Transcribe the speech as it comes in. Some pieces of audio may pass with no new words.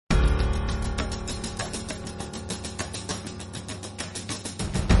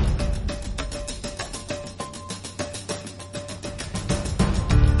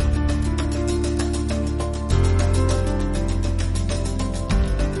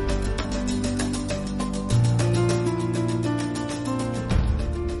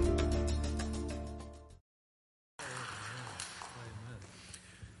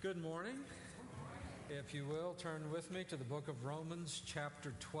If you will, turn with me to the book of Romans,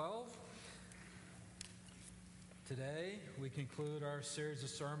 chapter 12. Today, we conclude our series of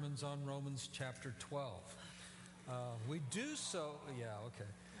sermons on Romans, chapter 12. We do so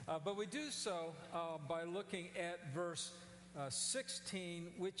by looking at verse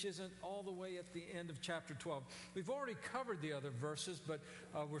 16, which isn't all the way at the end of chapter 12. We've already covered the other verses, but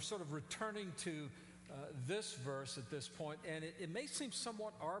we're sort of returning to this verse at this point, and it may seem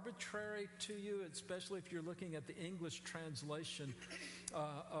somewhat arbitrary to you, especially if you're looking at the English translation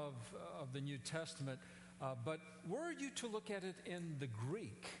of the New Testament. But were you to look at it in the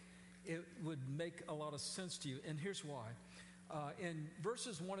Greek, it would make a lot of sense to you, and here's why. In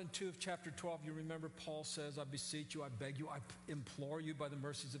verses 1 and 2 of chapter 12, you remember Paul says, I beseech you, I beg you, I implore you by the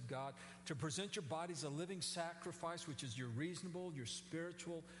mercies of God to present your bodies a living sacrifice, which is your reasonable, your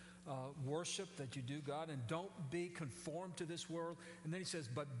spiritual worship that you do God, and don't be conformed to this world. And then he says,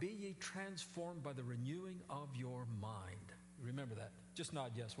 but be ye transformed by the renewing of your mind. Remember that. Just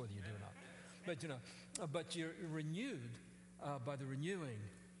nod yes whether you do or not. But you're renewed by the renewing,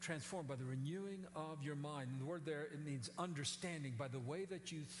 transformed by the renewing of your mind. And the word there, it means understanding by the way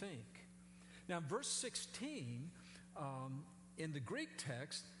that you think. Now, in verse 16, in the Greek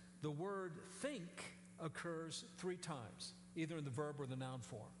text, the word think occurs 3 times, either in the verb or the noun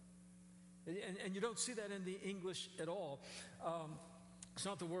form. And you don't see that in the English at all. It's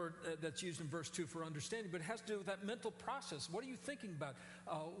not the word that's used in verse 2 for understanding, but it has to do with that mental process. What are you thinking about?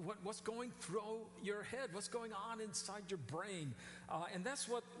 What's going through your head? What's going on inside your brain? And that's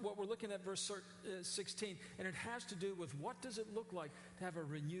what we're looking at verse 16. And it has to do with what does it look like to have a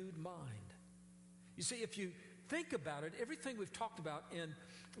renewed mind? You see, if you think about it, everything we've talked about in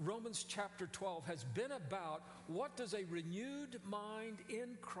Romans chapter 12 has been about what does a renewed mind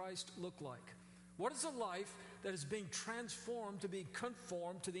in Christ look like? What is a life that is being transformed to be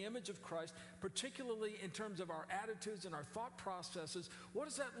conformed to the image of Christ, particularly in terms of our attitudes and our thought processes? What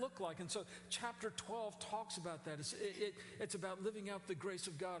does that look like? And so chapter 12 talks about that. It's about living out the grace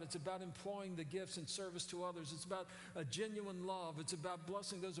of God. It's about employing the gifts in service to others. It's about a genuine love. It's about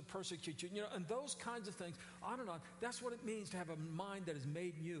blessing those who persecute you. And those kinds of things, on and on. That's what it means to have a mind that is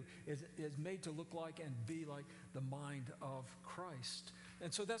made new, is made to look like and be like the mind of Christ.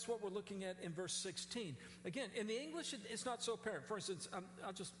 And so that's what we're looking at in verse 16. Again, in the English, it's not so apparent. For instance,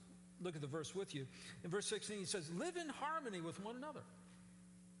 I'll just look at the verse with you. In verse 16, he says, live in harmony with one another.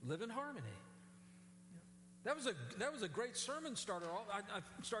 Live in harmony. That was a great sermon starter. I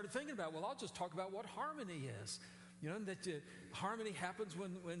started thinking about, well, I'll just talk about what harmony is. That harmony happens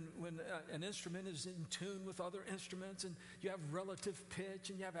when an instrument is in tune with other instruments, and you have relative pitch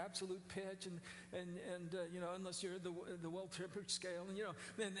and you have absolute pitch, and unless you're the well-tempered scale,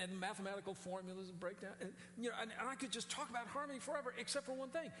 and mathematical formulas and breakdown, and I could just talk about harmony forever, except for one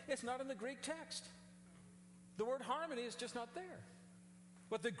thing: it's not in the Greek text. The word harmony is just not there.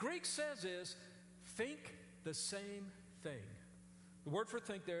 What the Greek says is think the same thing. The word for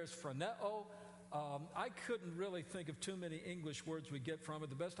think there is phroneo. I couldn't really think of too many English words we get from it.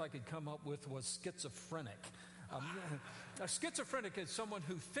 The best I could come up with was schizophrenic. A schizophrenic is someone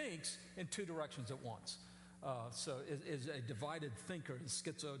who thinks in 2 directions at once. So is a divided thinker.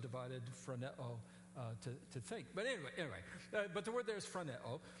 Schizo, divided, phroneo, to think. But anyway, but the word there is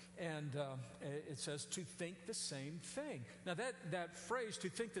phroneo, and it says to think the same thing. Now that phrase, to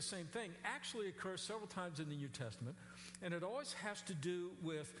think the same thing, actually occurs several times in the New Testament, and it always has to do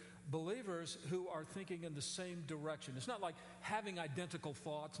with believers who are thinking in the same direction. It's not like having identical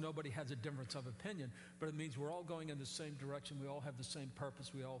thoughts. Nobody has a difference of opinion, but it means we're all going in the same direction. We all have the same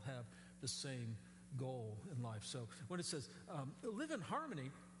purpose. We all have the same goal in life. So when it says live in harmony,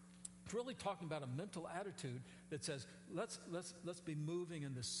 it's really talking about a mental attitude that says let's be moving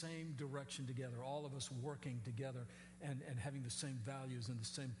in the same direction together, all of us working together and having the same values and the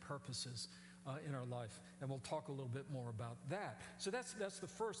same purposes in our life. And we'll talk a little bit more about that. So that's the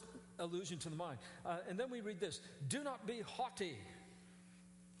first allusion to the mind. And then we read this: do not be haughty.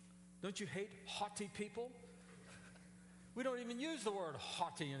 Don't you hate haughty people? We don't even use the word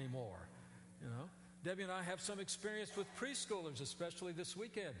haughty anymore. Debbie and I have some experience with preschoolers, especially this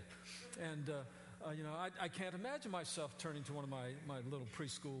weekend. And I can't imagine myself turning to one of my little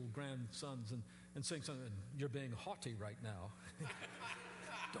preschool grandsons and saying something, you're being haughty right now.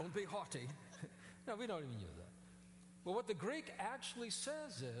 Don't be haughty. No, we don't even use that. But what the Greek actually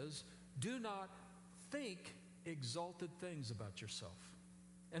says is, do not think exalted things about yourself.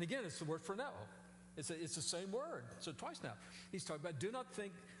 And again, it's the word phroneo. It's the same word. So twice now. He's talking about do not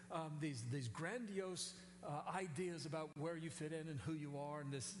think these grandiose ideas about where you fit in and who you are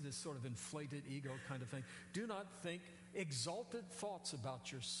and this sort of inflated ego kind of thing. Do not think exalted thoughts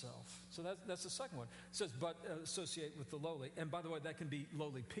about yourself. So that's the second one. It says, but associate with the lowly. And by the way, that can be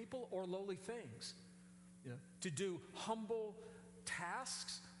lowly people or lowly things. To do humble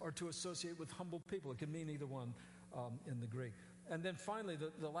tasks or to associate with humble people. It can mean either one in the Greek. And then finally,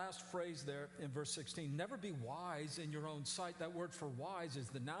 the last phrase there in verse 16, never be wise in your own sight. That word for wise is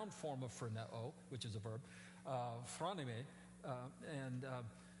the noun form of phroneo, which is a verb, phronime,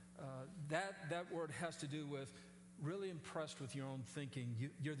 that word has to do with really impressed with your own thinking.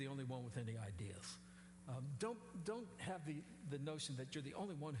 You're the only one with any ideas. Don't have the notion that you're the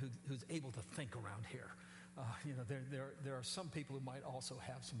only one who's able to think around here. There are some people who might also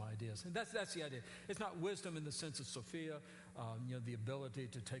have some ideas, and that's the idea. It's not wisdom in the sense of Sophia, the ability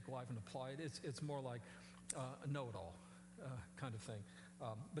to take life and apply it. It's more like a know-it-all kind of thing.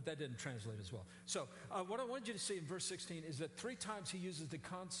 But that didn't translate as well. So what I wanted you to see in verse 16 is that 3 times he uses the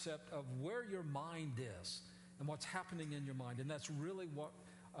concept of where your mind is and what's happening in your mind, and that's really what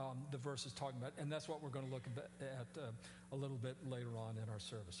the verse is talking about, and that's what we're going to look at a little bit later on in our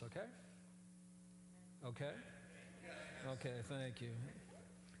service. Okay? Okay? Okay, thank you.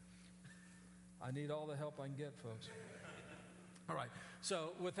 I need all the help I can get, folks. All right,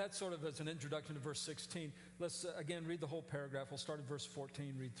 so with that sort of as an introduction to verse 16, let's again read the whole paragraph. We'll start at verse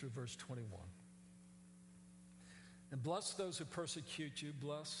 14, read through verse 21. And bless those who persecute you,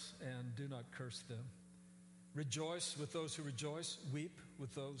 bless and do not curse them. Rejoice with those who rejoice, weep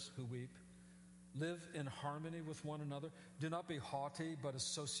with those who weep. Live in harmony with one another. Do not be haughty, but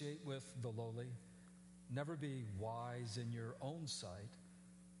associate with the lowly. Never be wise in your own sight.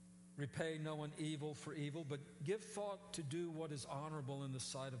 Repay no one evil for evil, but give thought to do what is honorable in the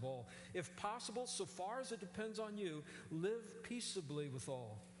sight of all. If possible, so far as it depends on you, live peaceably with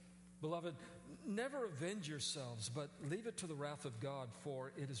all. Beloved, never avenge yourselves, but leave it to the wrath of God,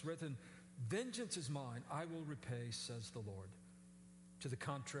 for it is written, vengeance is mine, I will repay, says the Lord. To the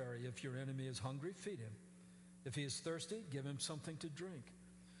contrary, if your enemy is hungry, feed him. If he is thirsty, give him something to drink.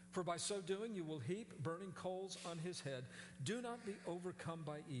 For by so doing, you will heap burning coals on his head. Do not be overcome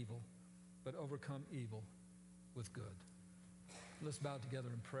by evil, but overcome evil with good. Let's bow together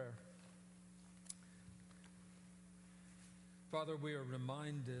in prayer. Father, we are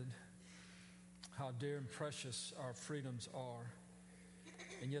reminded how dear and precious our freedoms are.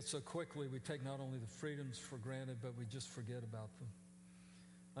 And yet so quickly we take not only the freedoms for granted, but we just forget about them.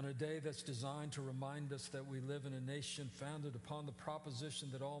 On a day that's designed to remind us that we live in a nation founded upon the proposition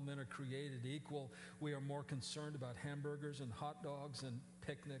that all men are created equal, we are more concerned about hamburgers and hot dogs and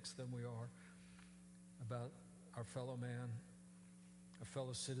picnics than we are about our fellow man, our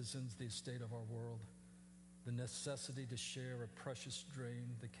fellow citizens, the estate of our world, the necessity to share a precious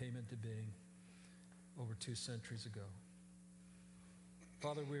dream that came into being over 2 centuries ago.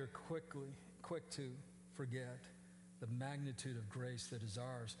 Father, we are quick to forget the magnitude of grace that is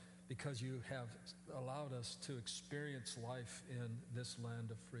ours because you have allowed us to experience life in this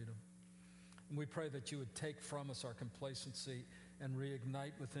land of freedom. And we pray that you would take from us our complacency and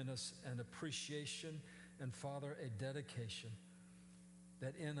reignite within us an appreciation and, Father, a dedication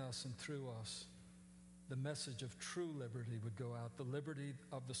that in us and through us the message of true liberty would go out, the liberty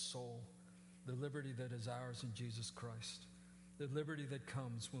of the soul, the liberty that is ours in Jesus Christ, the liberty that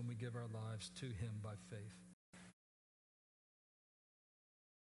comes when we give our lives to him by faith.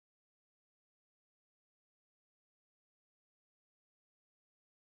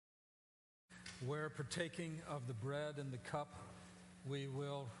 Where partaking of the bread and the cup, we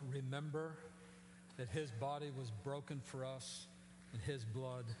will remember that his body was broken for us and his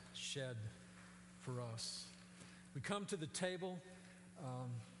blood shed for us. We come to the table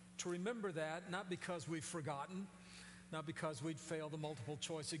to remember that, not because we've forgotten, not because we'd failed the multiple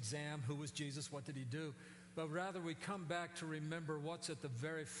choice exam, who was Jesus, what did he do, but rather we come back to remember what's at the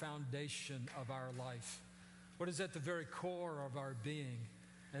very foundation of our life, what is at the very core of our being.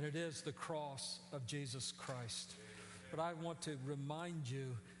 And it is the cross of Jesus Christ. But I want to remind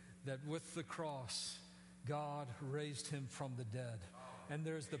you that with the cross, God raised him from the dead. And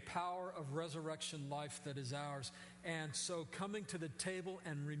there's the power of resurrection life that is ours. And so coming to the table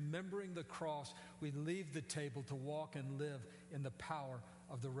and remembering the cross, we leave the table to walk and live in the power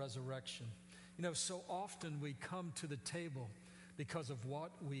of the resurrection. You know, so often we come to the table because of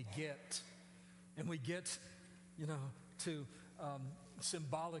what we get. And we get, to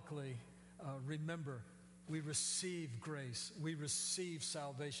symbolically remember we receive grace, we receive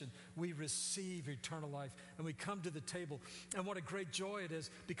salvation, we receive eternal life, and we come to the table. And what a great joy it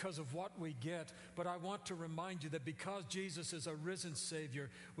is because of what we get. But I want to remind you that because Jesus is a risen Savior,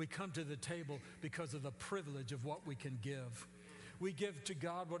 we come to the table because of the privilege of what we can give. We give to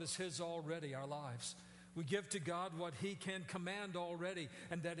God what is his already, our lives. We give to God what He can command already,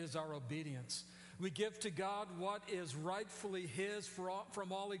 and that is our obedience. We give to God what is rightfully His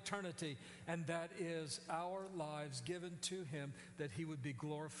from all eternity, and that is our lives given to Him, that He would be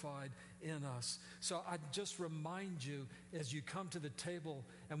glorified in us. So I just remind you, as you come to the table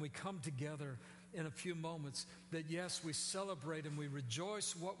and we come together in a few moments, that yes, we celebrate and we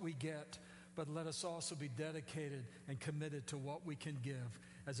rejoice what we get, but let us also be dedicated and committed to what we can give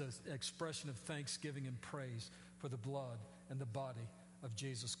as an expression of thanksgiving and praise for the blood and the body of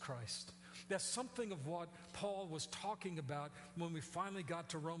Jesus Christ. That's something of what Paul was talking about when we finally got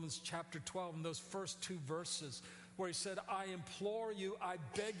to Romans chapter 12 in those first 2 verses, where he said, I implore you, I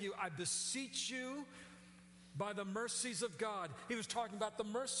beg you, I beseech you by the mercies of God. He was talking about the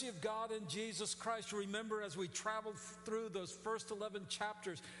mercy of God in Jesus Christ. Remember, as we traveled through those first 11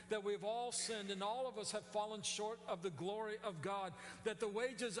 chapters, that we've all sinned and all of us have fallen short of the glory of God, that the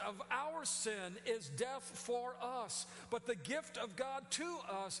wages of our sin is death for us, but the gift of God to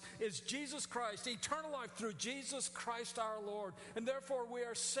us is Jesus Christ, eternal life through Jesus Christ our Lord. And therefore we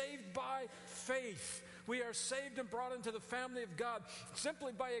are saved by faith. We are saved and brought into the family of God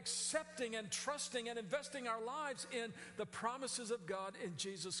simply by accepting and trusting and investing our lives in the promises of God in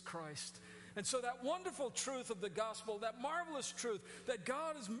Jesus Christ. And so that wonderful truth of the gospel, that marvelous truth that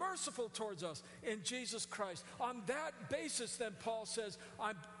God is merciful towards us in Jesus Christ, on that basis then Paul says,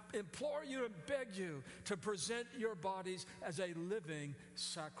 I implore you and beg you to present your bodies as a living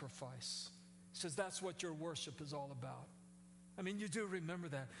sacrifice. He says that's what your worship is all about. I mean, you do remember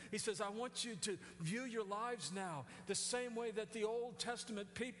that. He says, I want you to view your lives now the same way that the Old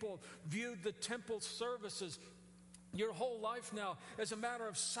Testament people viewed the temple services. Your whole life now as a matter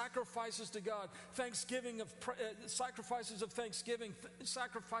of sacrifices to God, sacrifices of thanksgiving,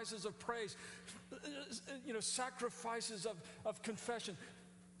 sacrifices of praise, sacrifices of confession,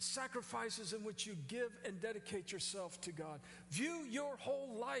 sacrifices in which you give and dedicate yourself to God. View your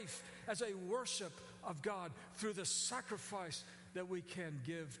whole life as a worship of God through the sacrifice that we can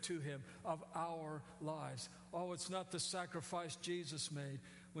give to Him of our lives. Oh, it's not the sacrifice Jesus made.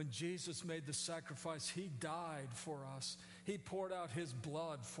 When Jesus made the sacrifice, He died for us. He poured out His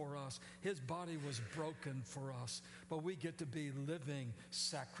blood for us. His body was broken for us. But we get to be living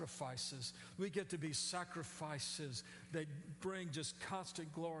sacrifices. We get to be sacrifices that bring just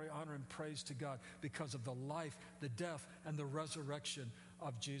constant glory, honor, and praise to God because of the life, the death, and the resurrection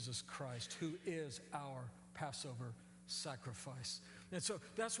of Jesus Christ, who is our Passover sacrifice. And so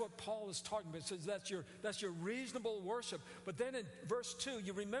that's what Paul is talking about. He says that's your reasonable worship. But then in verse 2,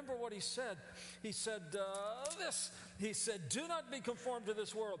 you remember what he said. He said this. He said, do not be conformed to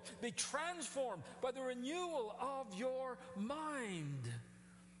this world. Be transformed by the renewal of your mind.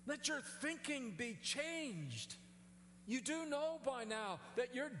 Let your thinking be changed. You do know by now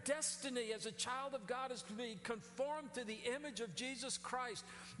that your destiny as a child of God is to be conformed to the image of Jesus Christ.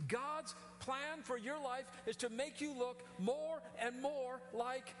 God's plan for your life is to make you look more and more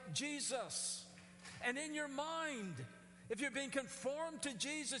like Jesus. And in your mind, if you're being conformed to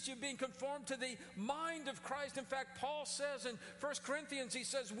Jesus, you're being conformed to the mind of Christ. In fact, Paul says in 1 Corinthians, he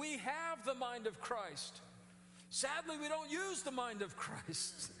says, we have the mind of Christ. Sadly, we don't use the mind of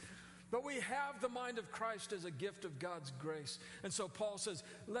Christ. But we have the mind of Christ as a gift of God's grace. And so Paul says,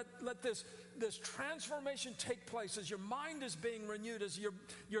 let this transformation take place as your mind is being renewed, as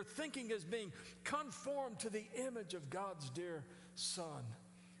your thinking is being conformed to the image of God's dear Son.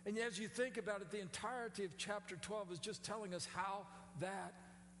 And as you think about it, the entirety of chapter 12 is just telling us how that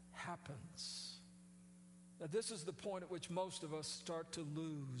happens. Now, this is the point at which most of us start to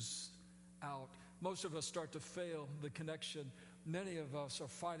lose out. Most of us start to fail the connection. Many of us are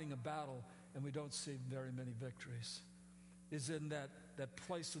fighting a battle and we don't see very many victories. Is in that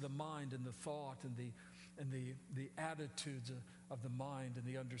place of the mind and the thought and the attitudes of the mind and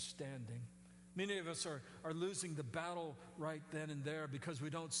the understanding. Many of us are losing the battle right then and there because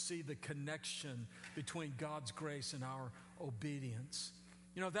we don't see the connection between God's grace and our obedience.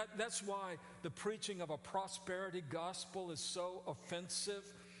 You know, that's why the preaching of a prosperity gospel is so offensive.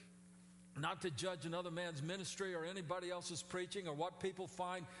 Not to judge another man's ministry or anybody else's preaching or what people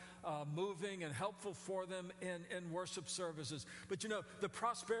find moving and helpful for them in worship services. But you know, the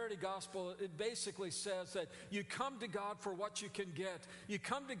prosperity gospel, it basically says that you come to God for what you can get. You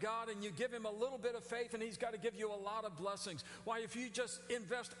come to God and you give Him a little bit of faith and He's got to give you a lot of blessings. Why, if you just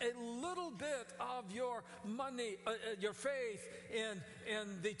invest a little bit of your money, your faith in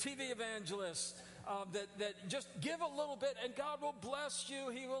the TV evangelist, that just give a little bit and God will bless you.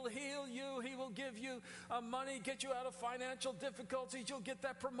 He will heal you. He will give you money, get you out of financial difficulties. You'll get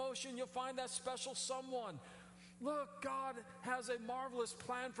that promotion. You'll find that special someone. Look, God has a marvelous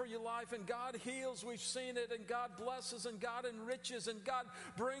plan for your life, and God heals. We've seen it, and God blesses, and God enriches, and God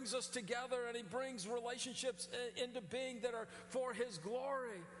brings us together, and He brings relationships into being that are for His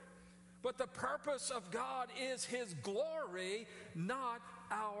glory. But the purpose of God is His glory, not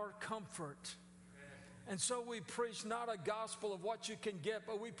our comfort. And so we preach not a gospel of what you can get,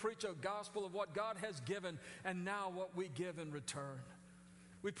 but we preach a gospel of what God has given, and now what we give in return.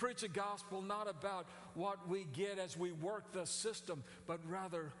 We preach a gospel not about what we get as we work the system, but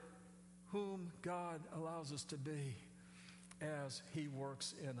rather whom God allows us to be as He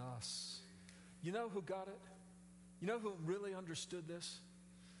works in us. You know who got it? You know who really understood this?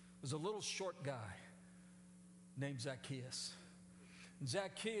 It was a little short guy named Zacchaeus. And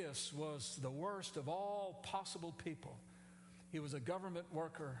Zacchaeus was the worst of all possible people. He was a government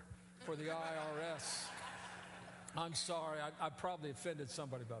worker for the IRS. I'm sorry, I probably offended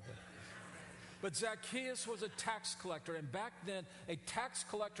somebody about that. But Zacchaeus was a tax collector, and back then, a tax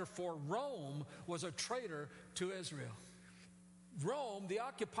collector for Rome was a traitor to Israel. Rome, the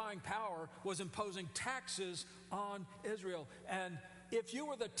occupying power, was imposing taxes on Israel. And if you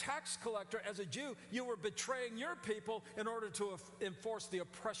were the tax collector as a Jew, you were betraying your people in order to enforce the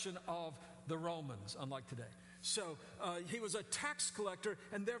oppression of the Romans, unlike today. So he was a tax collector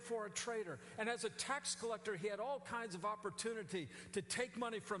and therefore a traitor. And as a tax collector, he had all kinds of opportunity to take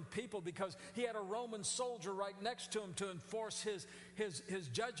money from people because he had a Roman soldier right next to him to enforce his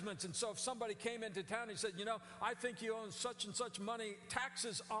judgments. And so if somebody came into town and said, you know, I think you owe such and such money,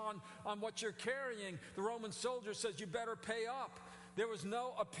 taxes on what you're carrying, the Roman soldier says, you better pay up. There was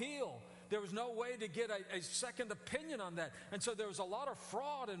no appeal. There was no way to get a second opinion on that. And so there was a lot of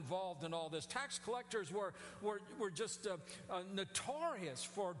fraud involved in all this. Tax collectors were just notorious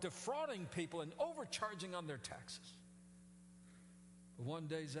for defrauding people and overcharging on their taxes. But one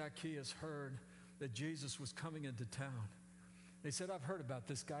day Zacchaeus heard that Jesus was coming into town. He said, I've heard about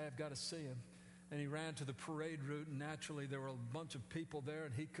this guy. I've got to see him. And he ran to the parade route, and naturally there were a bunch of people there,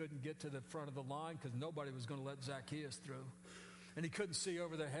 and he couldn't get to the front of the line because nobody was going to let Zacchaeus through. And he couldn't see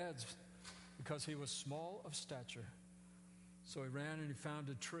over their heads because he was small of stature. So he ran and he found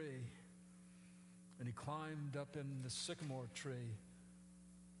a tree, and he climbed up in the sycamore tree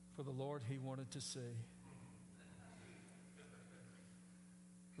for the Lord he wanted to see.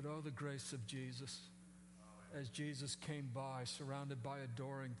 But oh, the grace of Jesus. As Jesus came by, surrounded by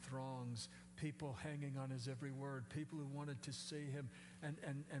adoring throngs, people hanging on his every word, people who wanted to see him,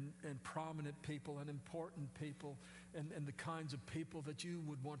 and prominent people and important people, and the kinds of people that you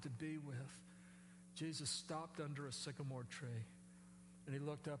would want to be with. Jesus stopped under a sycamore tree, and he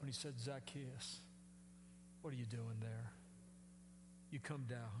looked up and he said, Zacchaeus, what are you doing there? You come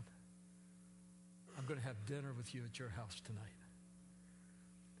down. I'm going to have dinner with you at your house tonight.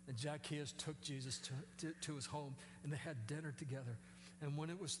 And Zacchaeus took Jesus to his home, and they had dinner together. And when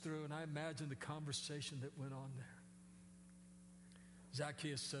it was through, and I imagine the conversation that went on there,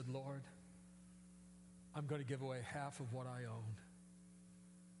 Zacchaeus said, Lord, I'm going to give away half of what I own.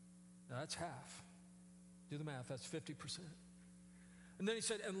 Now that's half. Do the math, that's 50%. And then he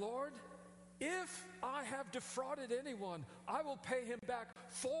said, and Lord, if I have defrauded anyone, I will pay him back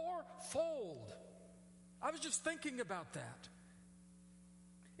fourfold. I was just thinking about that.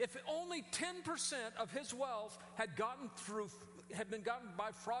 If only 10% of his wealth had been gotten by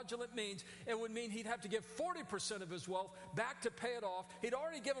fraudulent means, it would mean he'd have to give 40% of his wealth back to pay it off. He'd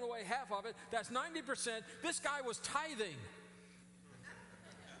already given away half of it. That's 90%. This guy was tithing.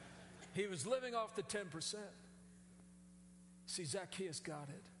 He was living off the 10%. See, Zacchaeus got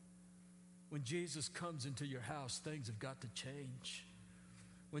it. When Jesus comes into your house, things have got to change.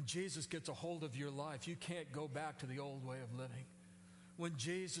 When Jesus gets a hold of your life, you can't go back to the old way of living. When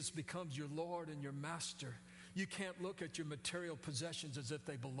Jesus becomes your Lord and your master, you can't look at your material possessions as if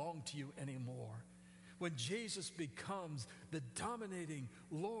they belong to you anymore. When Jesus becomes the dominating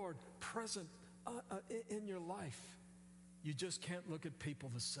Lord present in your life, you just can't look at people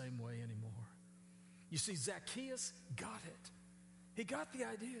the same way anymore. You see, Zacchaeus got it. He got the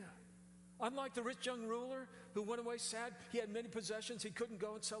idea. Unlike the rich young ruler who went away sad, he had many possessions, he couldn't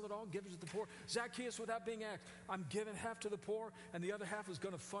go and sell it all and give it to the poor. Zacchaeus, without being asked, I'm giving half to the poor, and the other half is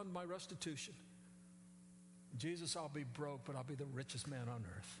going to fund my restitution. Jesus, I'll be broke, but I'll be the richest man on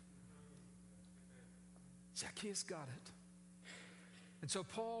earth. Zacchaeus got it. And so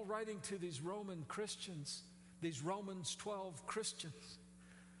Paul, writing to these Roman Christians, these Romans 12 Christians,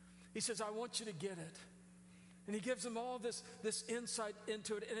 he says, I want you to get it. And he gives them all this insight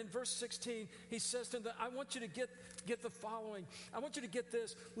into it. And in verse 16, he says to them, I want you to get the following. I want you to get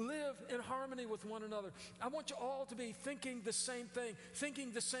this. Live in harmony with one another. I want you all to be thinking the same thing,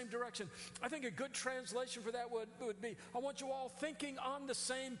 thinking the same direction. I think a good translation for that would be, I want you all thinking on the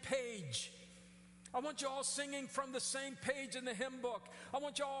same page. I want you all singing from the same page in the hymn book. I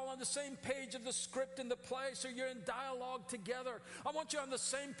want you all on the same page of the script in the play so you're in dialogue together. I want you on the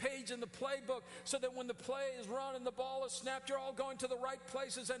same page in the playbook so that when the play is run and the ball is snapped, you're all going to the right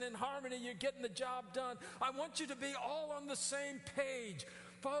places and in harmony, you're getting the job done. I want you to be all on the same page.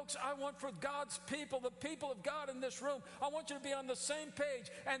 Folks, I want for God's people, the people of God in this room, I want you to be on the same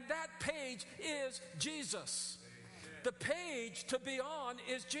page. And that page is Jesus. The page to be on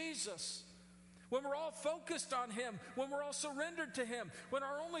is Jesus. When we're all focused on Him, when we're all surrendered to Him, when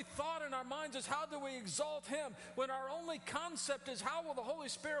our only thought in our minds is how do we exalt Him, when our only concept is how will the Holy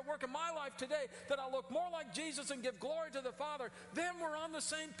Spirit work in my life today that I'll look more like Jesus and give glory to the Father, then we're on the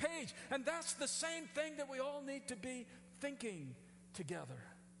same page. And that's the same thing that we all need to be thinking together.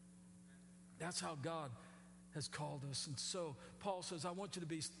 That's how God has called us. And so Paul says, I want you to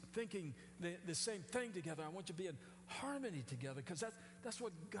be thinking the same thing together. I want you to be in harmony together, because that's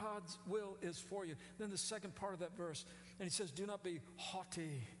what God's will is for you. Then the second part of that verse, and he says, do not be haughty.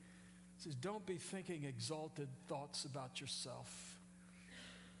 He says, don't be thinking exalted thoughts about yourself.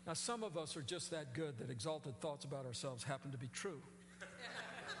 Now, some of us are just that good that exalted thoughts about ourselves happen to be true.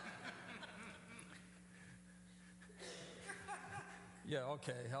 Yeah,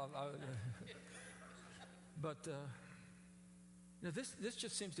 okay. But this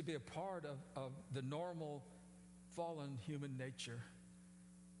just seems to be a part of the normal fallen human nature.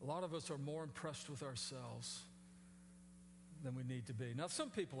 A lot of us are more impressed with ourselves than we need to be. Now, some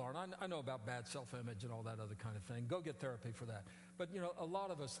people aren't. I know about bad self-image and all that other kind of thing. Go get therapy for that. But, a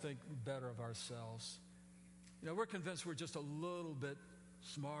lot of us think better of ourselves. We're convinced we're just a little bit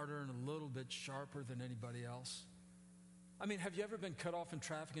smarter and a little bit sharper than anybody else. I mean, have you ever been cut off in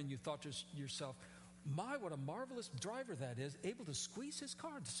traffic and you thought to yourself, my, what a marvelous driver that is, able to squeeze his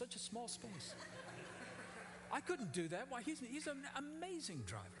car into such a small space. I couldn't do that. Why, he's an amazing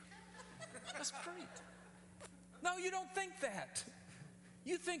driver. That's great. No, you don't think that.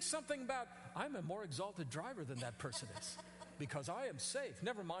 You think something about, I'm a more exalted driver than that person is because I am safe.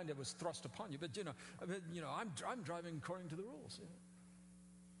 Never mind it was thrust upon you, but I'm driving according to the rules.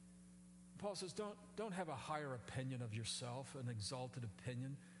 Paul says, don't have a higher opinion of yourself, an exalted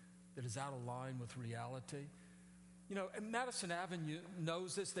opinion that is out of line with reality. And Madison Avenue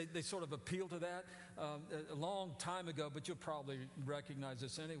knows this. They sort of appeal to that a long time ago, but you'll probably recognize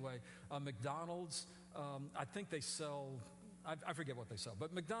this anyway. McDonald's, I think they sell, I forget what they sell,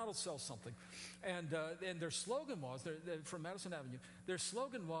 but McDonald's sells something. And their slogan was, from Madison Avenue, their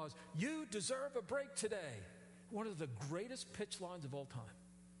slogan was, you deserve a break today. One of the greatest pitch lines of all time.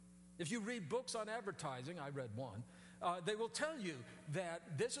 If you read books on advertising, I read one, they will tell you that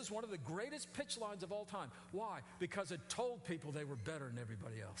this is one of the greatest pitch lines of all time. Why? Because it told people they were better than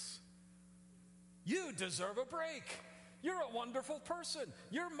everybody else. You deserve a break. You're a wonderful person.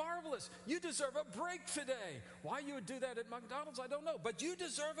 You're marvelous. You deserve a break today. Why you would do that at McDonald's, I don't know. But you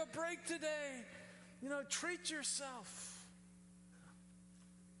deserve a break today. Treat yourself.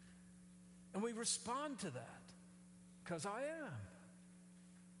 And we respond to that because I am.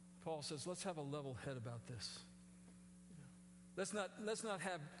 Paul says, let's have a level head about this. Let's not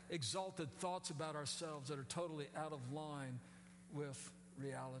have exalted thoughts about ourselves that are totally out of line with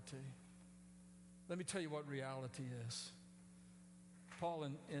reality. Let me tell you what reality is. Paul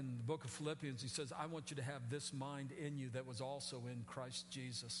in the book of Philippians, he says, I want you to have this mind in you that was also in Christ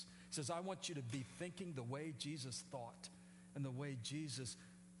Jesus. He says, I want you to be thinking the way Jesus thought and the way Jesus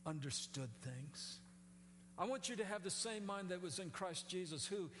understood things. I want you to have the same mind that was in Christ Jesus,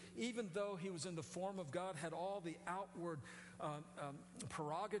 who, even though he was in the form of God, had all the outward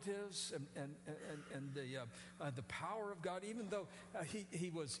prerogatives and the power of God. Even though he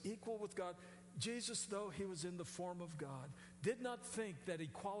was equal with God, Jesus, though he was in the form of God, did not think that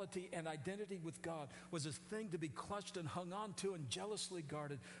equality and identity with God was a thing to be clutched and hung on to and jealously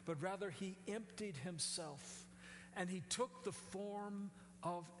guarded, but rather he emptied himself and he took the form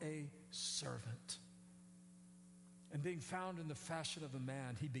of a servant. And being found in the fashion of a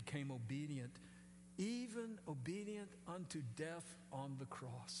man, he became obedient, even obedient unto death on the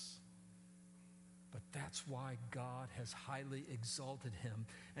cross. But that's why God has highly exalted him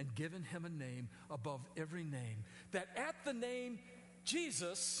and given him a name above every name, that at the name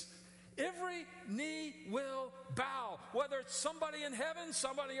Jesus, every knee will bow. Whether it's somebody in heaven,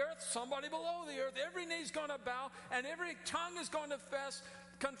 somebody on earth, somebody below the earth, every knee's going to bow and every tongue is going to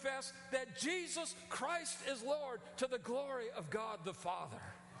confess that Jesus Christ is Lord to the glory of God the Father.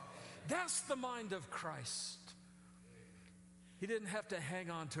 That's the mind of Christ. He didn't have to hang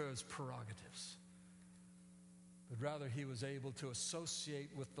on to his prerogatives, but rather he was able to associate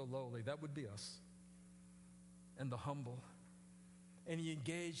with the lowly. That would be us. And the humble. And he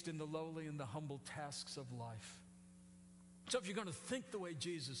engaged in the lowly and the humble tasks of life. So if you're going to think the way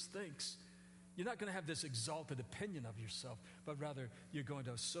Jesus thinks, you're not going to have this exalted opinion of yourself, but rather you're going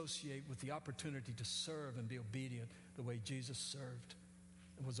to associate with the opportunity to serve and be obedient the way Jesus served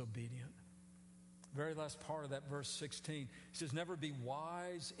and was obedient. Very last part of that verse 16, he says, never be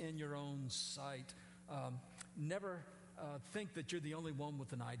wise in your own sight. Never think that you're the only one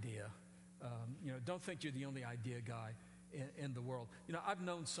with an idea. Don't think you're the only idea guy in the world. I've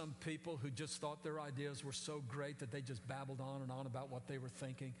known some people who just thought their ideas were so great that they just babbled on and on about what they were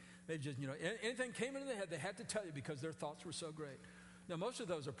thinking. They just, anything came into their head, they had to tell you because their thoughts were so great. Now, most of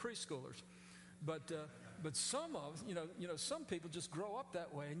those are preschoolers, but some of, some people just grow up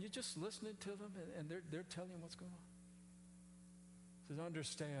that way, and you're just listening to them, and they're telling you what's going on. It says,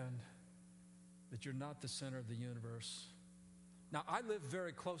 understand that you're not the center of the universe. Now, I live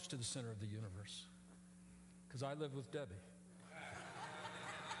very close to the center of the universe because I live with Debbie.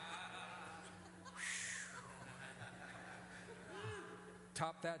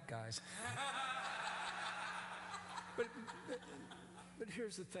 Top that, guys. But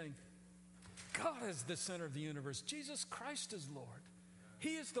here's the thing. God is the center of the universe. Jesus Christ is Lord.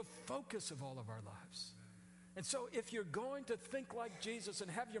 He is the focus of all of our lives. And so if you're going to think like Jesus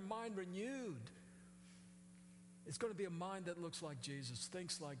and have your mind renewed, it's going to be a mind that looks like Jesus,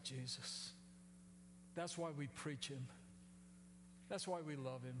 thinks like Jesus. That's why we preach him. That's why we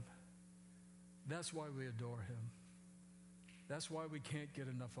love him. That's why we adore him. That's why we can't get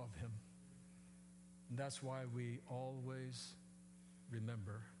enough of him. And that's why we always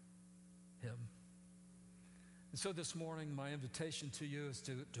remember him. And so this morning, my invitation to you is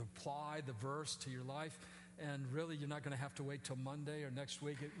to apply the verse to your life. And really, you're not going to have to wait till Monday or next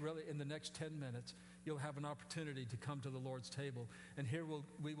week. Really, in the next 10 minutes, you'll have an opportunity to come to the Lord's table. And here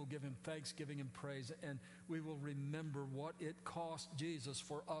we will give him thanksgiving and praise. And we will remember what it cost Jesus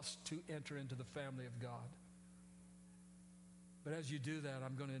for us to enter into the family of God. But as you do that,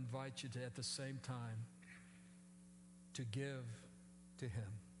 I'm going to invite you to, at the same time, to give to him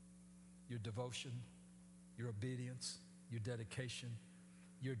your devotion, your obedience, your dedication,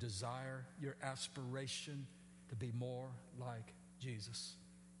 your desire, your aspiration to be more like Jesus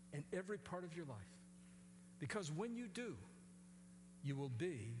in every part of your life. Because when you do, you will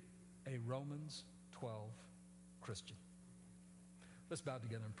be a Romans 12 Christian. Let's bow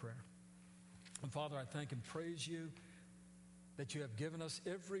together in prayer. And Father, I thank and praise you that you have given us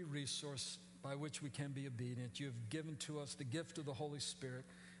every resource by which we can be obedient. You have given to us the gift of the Holy Spirit.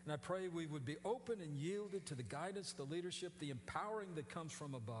 And I pray we would be open and yielded to the guidance, the leadership, the empowering that comes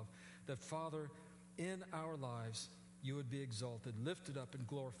from above. That, Father, in our lives, you would be exalted, lifted up, and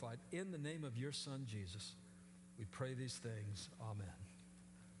glorified. In the name of your Son, Jesus, we pray these things. Amen.